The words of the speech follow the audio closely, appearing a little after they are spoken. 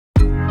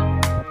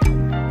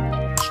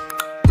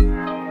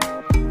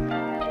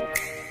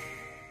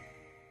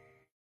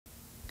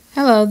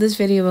Hello, this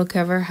video will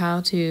cover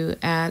how to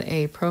add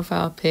a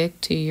profile pic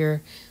to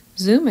your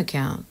Zoom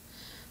account.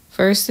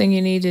 First thing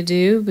you need to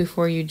do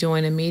before you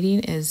join a meeting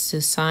is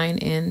to sign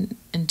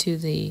into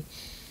the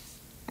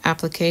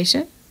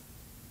application.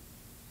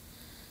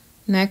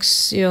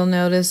 Next, you'll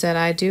notice that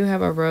I do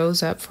have a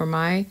rose up for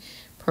my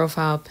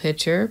profile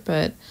picture,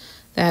 but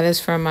that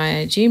is from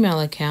my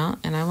Gmail account,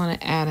 and I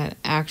want to add an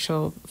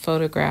actual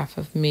photograph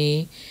of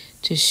me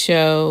to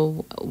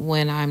show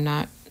when I'm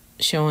not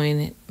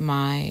showing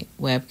my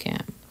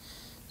webcam.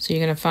 So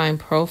you're going to find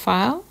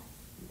profile,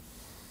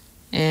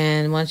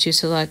 and once you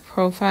select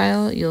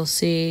profile, you'll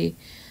see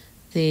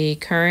the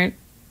current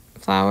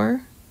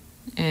flower,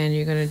 and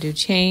you're going to do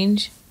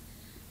change,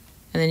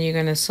 and then you're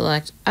going to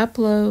select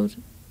upload,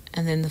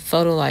 and then the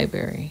photo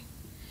library.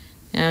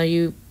 Now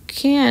you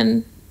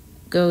can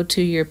go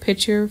to your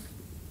picture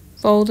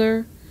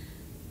folder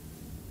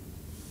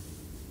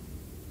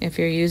if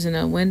you're using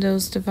a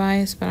Windows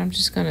device, but I'm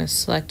just going to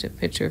select a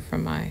picture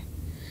from my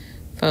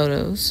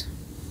photos.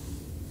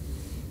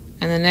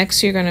 And then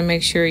next you're going to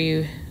make sure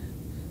you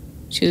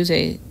choose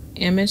a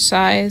image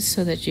size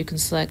so that you can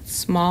select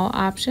small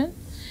option.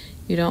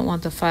 You don't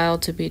want the file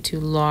to be too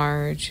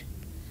large.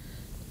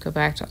 Go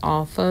back to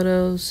all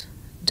photos,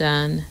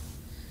 done.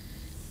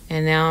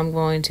 And now I'm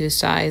going to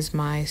size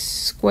my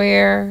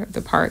square,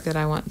 the part that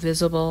I want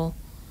visible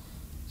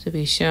to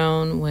be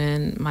shown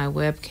when my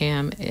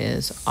webcam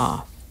is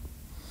off.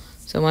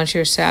 So once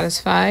you're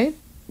satisfied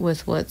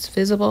with what's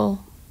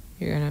visible,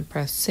 you're going to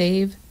press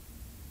save,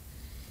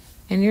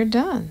 and you're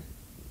done.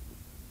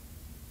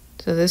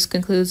 So this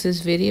concludes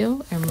this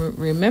video, and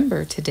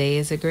remember, today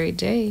is a great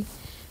day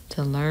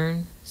to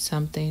learn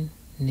something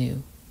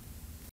new.